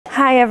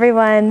Hi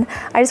everyone!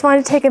 I just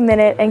wanted to take a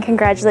minute and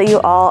congratulate you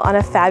all on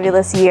a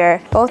fabulous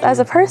year, both as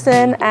a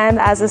person and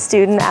as a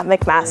student at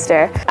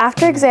McMaster.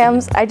 After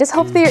exams, I just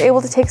hope that you're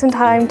able to take some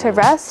time to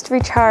rest,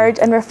 recharge,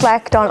 and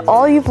reflect on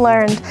all you've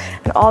learned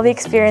and all the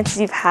experiences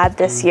you've had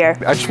this year.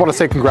 I just want to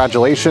say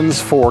congratulations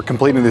for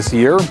completing this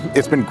year.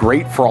 It's been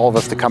great for all of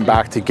us to come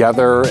back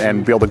together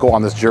and be able to go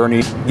on this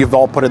journey. You've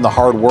all put in the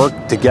hard work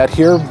to get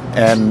here,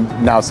 and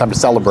now it's time to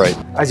celebrate.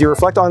 As you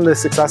reflect on the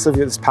success of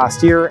this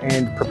past year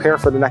and prepare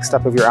for the next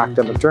step of your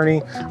academic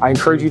journey, I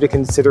encourage you to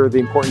consider the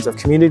importance of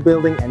community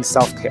building and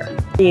self-care.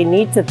 You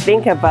need to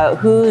think about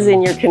who's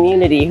in your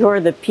community, who are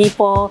the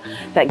people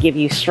that give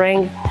you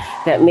strength,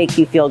 that make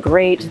you feel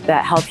great,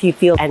 that help you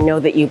feel and know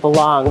that you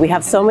belong. We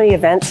have so many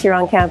events here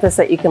on campus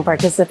that you can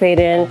participate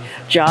in,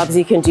 jobs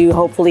you can do.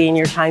 Hopefully in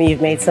your time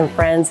you've made some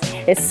friends.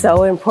 It's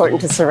so important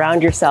to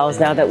surround yourselves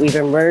now that we've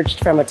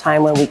emerged from a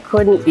time when we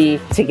couldn't be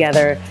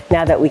together.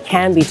 Now that we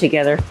can be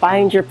together,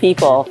 find your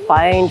people,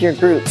 find your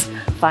groups,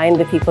 find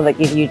the people that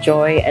give you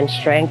joy and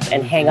strength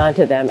and hang on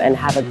to them and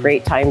have a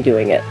great time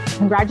doing it.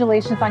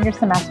 Congratulations on your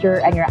semester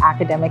and your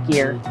academic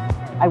year.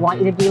 I want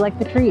you to be like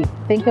the tree.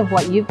 Think of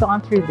what you've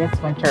gone through this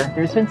winter.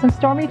 There's been some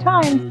stormy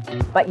times,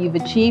 but you've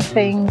achieved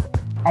things.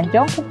 And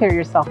don't compare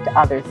yourself to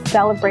others.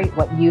 Celebrate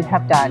what you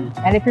have done.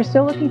 And if you're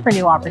still looking for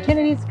new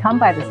opportunities, come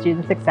by the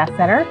Student Success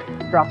Center,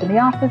 drop in the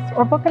office,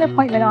 or book an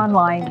appointment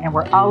online, and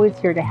we're always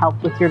here to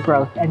help with your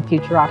growth and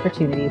future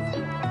opportunities.